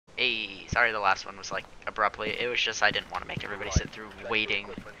Sorry the last one was like abruptly. It was just I didn't want to make everybody sit through waiting.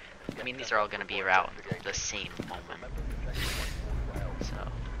 I mean, these are all going to be around the same moment. So,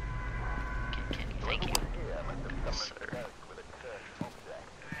 can you, thank you, sir.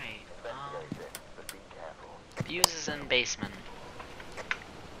 Alright, fuses in basement.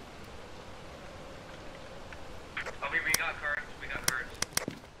 Oh, we got cards. We got cards.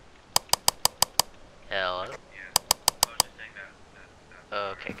 Hello? Yeah. I was just saying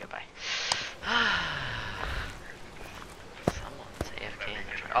that. Okay, goodbye. Someone's AFK in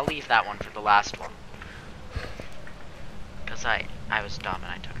the truck. I'll leave that one for the last one. Because I was dumb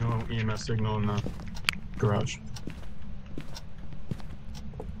and I took No EMS signal in the garage.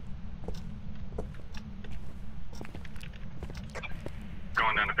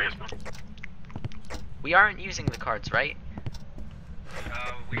 Going down the basement. We aren't using the cards, right?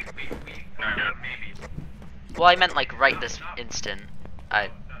 Maybe. Well, I meant like right this instant. Not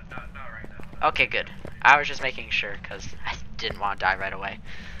right now. Okay, good. I was just making sure because I didn't want to die right away.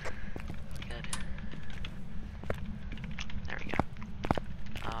 Good. There we go.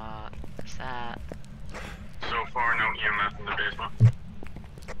 There's that. So far, no EMS in the basement.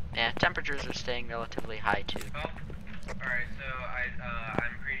 Yeah, temperatures are staying relatively high too. Oh, alright, so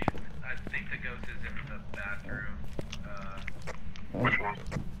I'm pretty sure, I think the ghost is in the bathroom. Which one?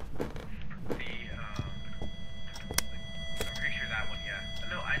 I'm pretty sure that one, yeah.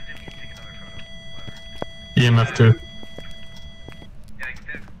 No, I didn't even take another photo. Whatever. EMF 2. Yeah,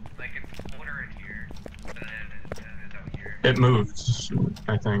 like it's colder in here than it is out here. It moved,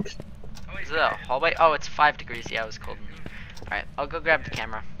 I think. Oh, wait, Is it a hallway? Oh, it's 5 degrees. Yeah, it was cold. Alright, I'll go grab the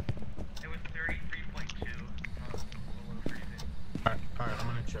camera. It was 33.2. A little freezing. Alright, I'm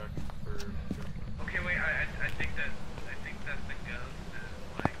gonna check for... Okay, wait, I think that's the ghost is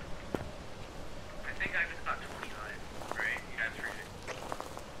like, I think I just got 29, right? You guys read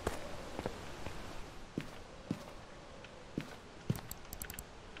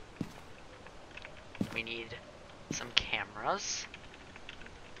it. We need some cameras.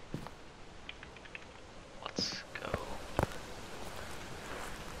 Let's go.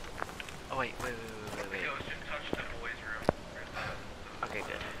 Oh wait. The ghost just touched the boys' room. Okay,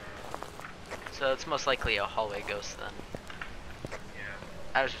 good. So it's most likely a hallway ghost then. Yeah.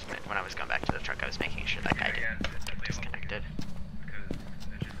 I was just when I was going back to the truck, I was making sure that guy Yeah, didn't it's definitely disconnected. because it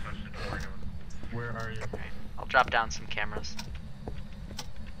just touched the door. Where are you? Alright, I'll drop down some cameras.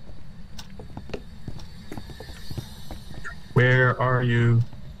 Where are you?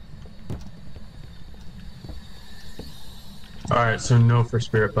 Alright, so no for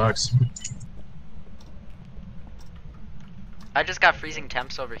spirit box. I just got freezing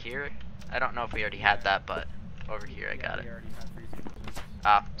temps over here. I don't know if we already had that, but over here I got it. We already have freezing temps.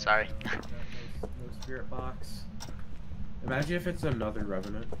 Ah, sorry. No spirit box. Imagine if it's another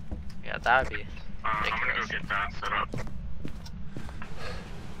revenant. Yeah, that would be I'm gonna ridiculous. go get that set up.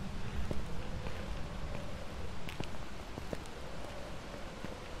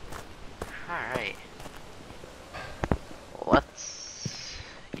 Alright. Let's...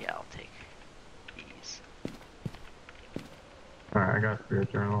 Yeah, I'll take these. Alright, I got a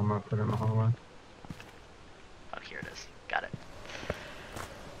spirit journal. I'm gonna put it in the hallway. Oh, here it is. Got it.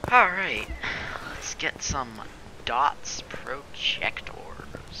 Alright. Let's get some dots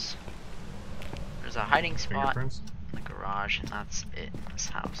projectors. There's a hiding spot in Fingerprints. the garage, and that's it in this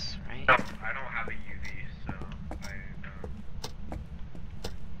house, right? I don't have a UV, so I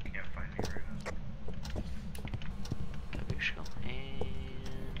can't find me right now. Kabushko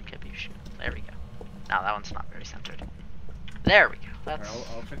and Kabushko. There we go. Now that one's not very centered. There we go. That's... Alright,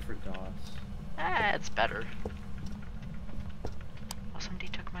 I'll check for dots. it's better. Oh, somebody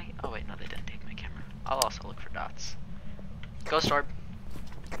took my... Oh wait, no, they didn't take my camera. I'll also look for dots. Ghost orb.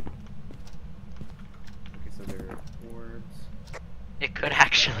 Okay, so there are orbs. It could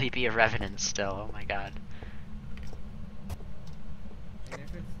actually be a revenant still. Oh my god. And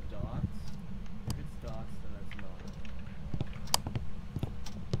if it's dots, then it's not.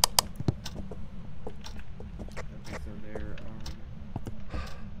 Okay, so there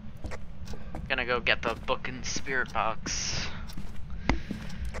Gonna go get the book and spirit box.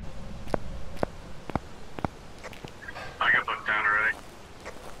 I got booked down already.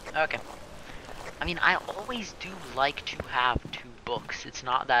 Okay. I mean, I always do like to have 2 books. It's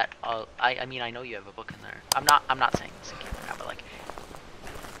not that I mean, I know you have a book in there. I'm not saying this in camera now, but like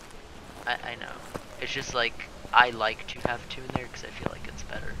I know. It's just like I like to have 2 in there because I feel like it's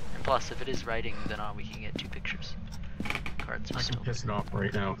better. And plus, if it is writing, then we can get 2 pictures. Cards are I can still. piss it off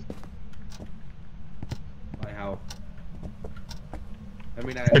right now. By how? I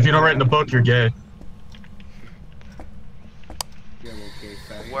mean, If you don't write in the book, you're gay. Yeah, okay,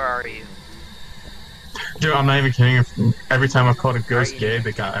 fat. Where are you? Dude, I'm not even kidding. Every time I called a Are ghost you gay, near?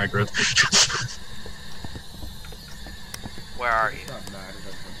 they got aggroed. Where are you? It's not mad if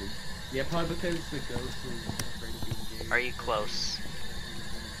that's something. Yeah, probably because the ghost is afraid of being gay. Are you close?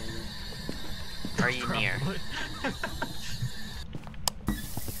 Are you near?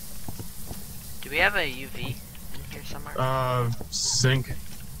 Do we have a UV in here somewhere? Sink.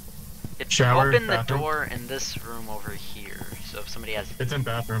 It's shower, open the bathroom. door in this room over here. So if somebody has It's in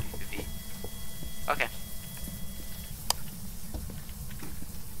bathroom. UV. Okay.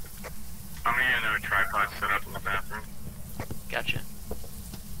 I'm gonna get a tripod set up in the bathroom. Gotcha.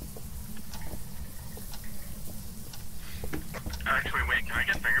 Actually, wait, can I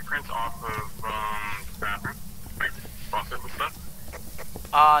get fingerprints off of, the bathroom? Like, faucet and stuff?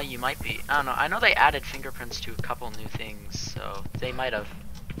 You might be. I don't know. I know they added fingerprints to a couple new things, so they might have.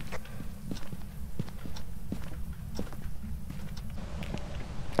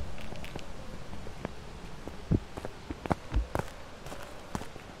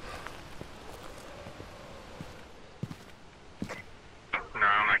 No,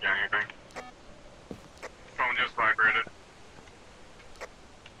 I'm not getting anything. Phone just vibrated.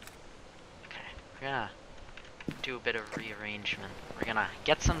 Okay, we're gonna do a bit of rearrangement. We're gonna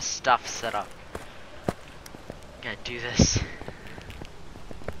get some stuff set up. Gonna do this.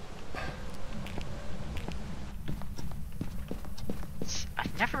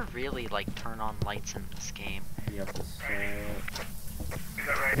 I've never really like turned on lights in this game. You have to set. Is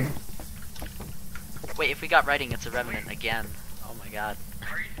that right? Wait, if we got writing, it's a revenant again. Oh my god.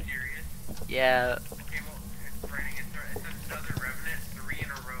 Are you serious? Yeah. Okay, well, it's writing. It's another revenant, 3 in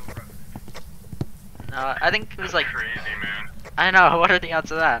a row revenant. No, I think it was like. Crazy, man. I know. What are the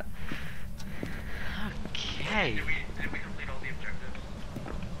odds of that? Okay. Did we complete all the objectives?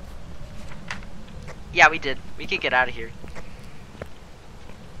 Yeah, we did. We could get out of here.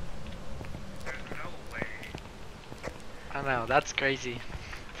 There's no way. I know. That's crazy.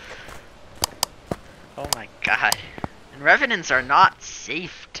 Oh my god. And revenants are not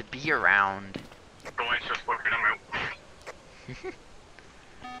safe to be around. The lights just flickered them out.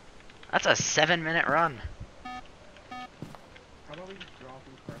 That's a 7-minute run. How about we just draw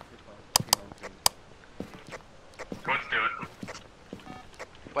from character cards? Let's do it.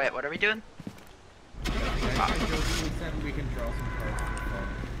 Wait, what are we doing? I jokingly said we can draw some cards for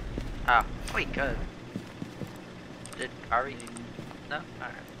fun. Oh, we could. Are we? No?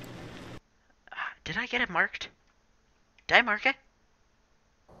 Alright. Did I get it marked? Did I mark it?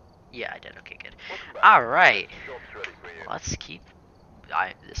 Yeah, I did. Okay, good. Alright. Let's keep...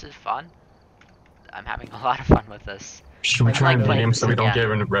 this is fun. I'm having a lot of fun with this. Should we I try like and playing name this so we don't again. get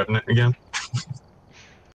rid of Revenant again?